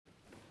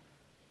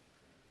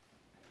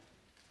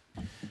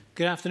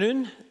Good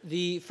afternoon.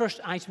 The first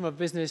item of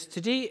business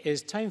today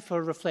is time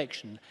for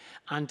reflection,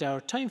 and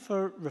our time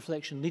for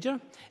reflection leader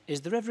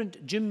is the Reverend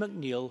Jim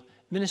McNeill,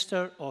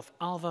 Minister of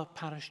Alva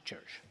Parish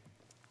Church.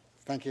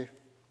 Thank you.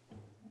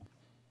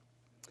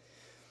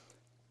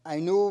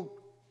 I know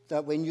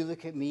that when you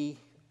look at me,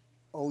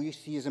 all you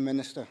see is a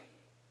minister,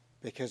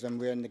 because I'm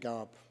wearing the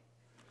garb.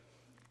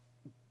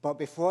 But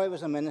before I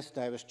was a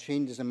minister, I was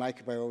trained as a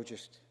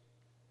microbiologist.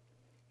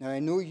 Now, I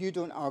know you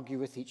don't argue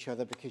with each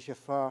other because you're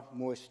far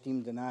more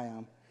esteemed than I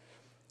am,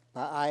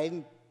 but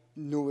I'm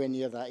nowhere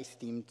near that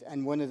esteemed.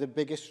 And one of the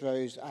biggest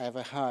rows I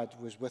ever had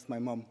was with my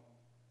mum.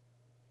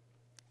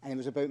 And it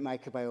was about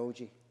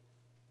microbiology.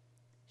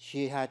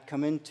 She had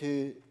come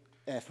into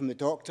from the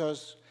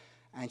doctors,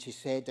 and she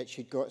said that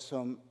she'd got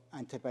some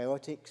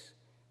antibiotics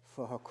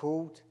for her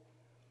cold.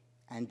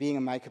 And being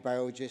a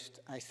microbiologist,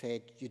 I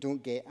said, you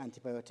don't get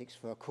antibiotics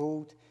for a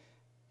cold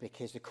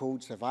because the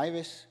cold's a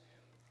virus,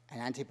 and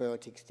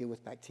antibiotics deal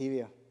with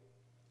bacteria.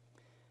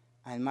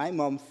 And my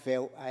mum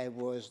felt I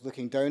was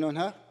looking down on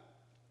her,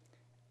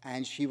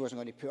 and she wasn't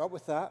going to put up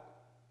with that,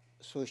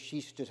 so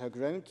she stood her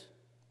ground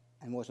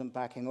and wasn't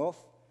backing off.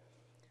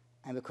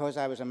 And because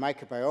I was a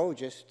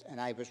microbiologist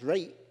and I was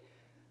right,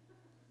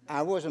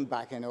 I wasn't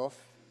backing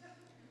off.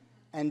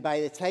 And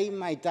by the time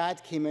my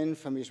dad came in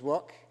from his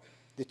work,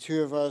 the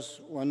two of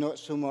us were not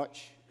so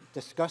much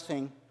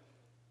discussing,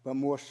 but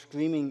more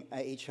screaming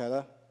at each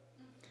other.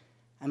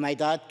 And my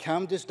dad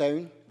calmed us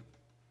down.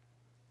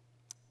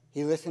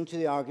 He listened to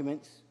the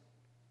arguments,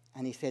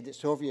 and he said,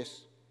 it's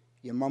obvious,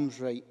 your mum's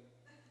right.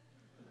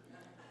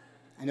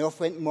 And off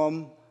went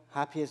Mum,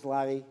 happy as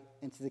Larry,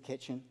 into the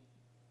kitchen.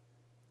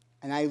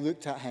 And I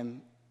looked at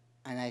him,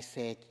 and I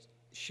said,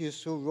 she is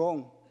so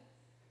wrong.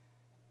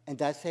 And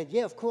Dad said,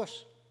 yeah, of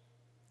course.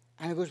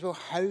 And I goes, well,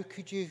 how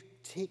could you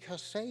take her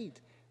side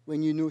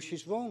when you know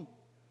she's wrong?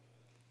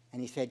 And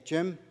he said,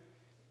 Jim,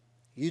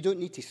 you don't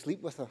need to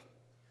sleep with her.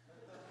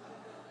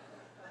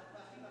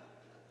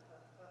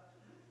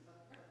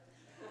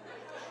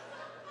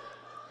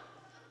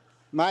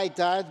 My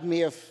dad may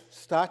have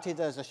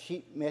started as a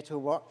sheet metal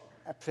work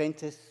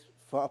apprentice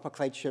for Upper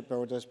Clyde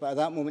Shipbuilders, but at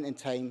that moment in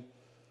time,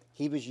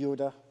 he was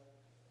Yoda.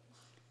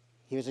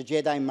 He was a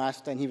Jedi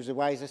Master, and he was the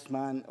wisest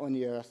man on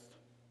the earth,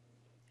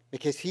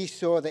 because he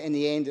saw that in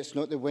the end, it's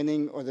not the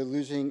winning or the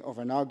losing of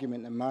an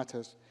argument that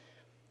matters.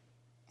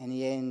 In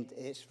the end,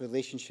 it's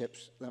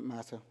relationships that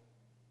matter.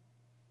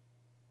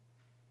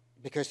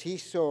 Because he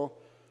saw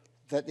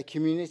that the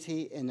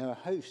community in our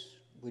house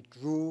would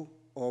grow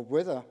or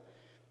wither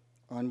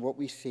on what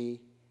we say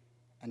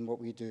and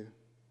what we do.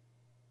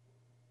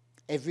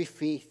 Every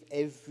faith,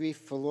 every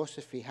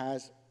philosophy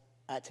has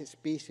at its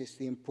basis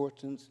the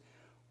importance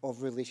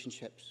of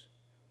relationships.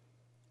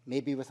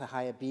 Maybe with a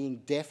higher being,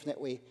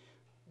 definitely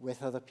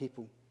with other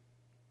people.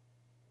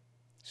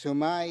 So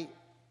my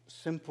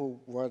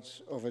simple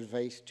words of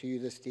advice to you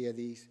this day are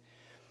these.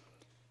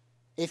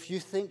 If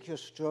you think you're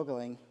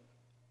struggling,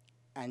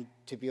 and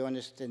to be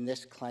honest, in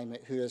this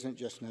climate, who isn't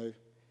just now,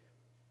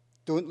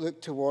 don't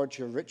look towards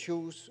your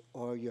rituals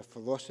or your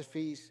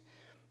philosophies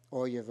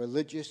or your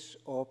religious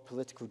or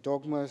political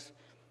dogmas.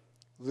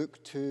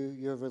 Look to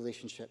your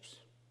relationships.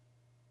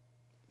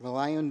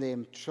 Rely on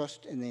them,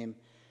 trust in them.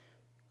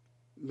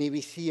 May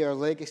we see our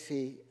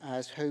legacy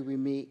as how we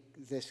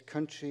make this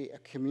country a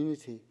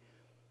community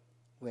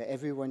where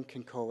everyone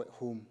can call it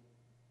home.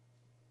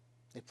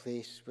 A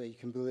place where you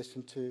can be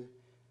listened to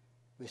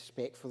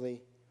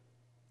respectfully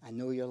and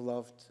know you're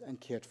loved and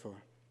cared for.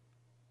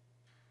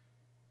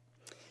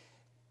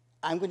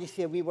 I'm going to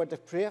say a wee word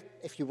of prayer.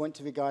 If you want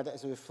to regard it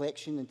as a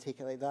reflection and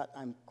take it like that,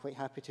 I'm quite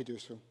happy to do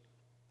so.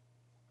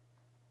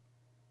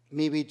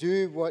 May we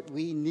do what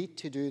we need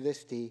to do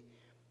this day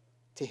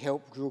to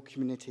help grow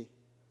community.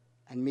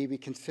 And may we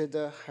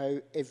consider how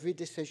every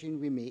decision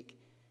we make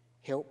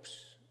helps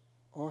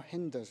or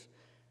hinders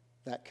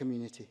that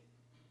community.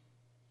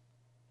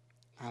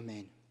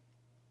 Amen.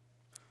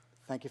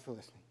 Thank you for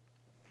listening.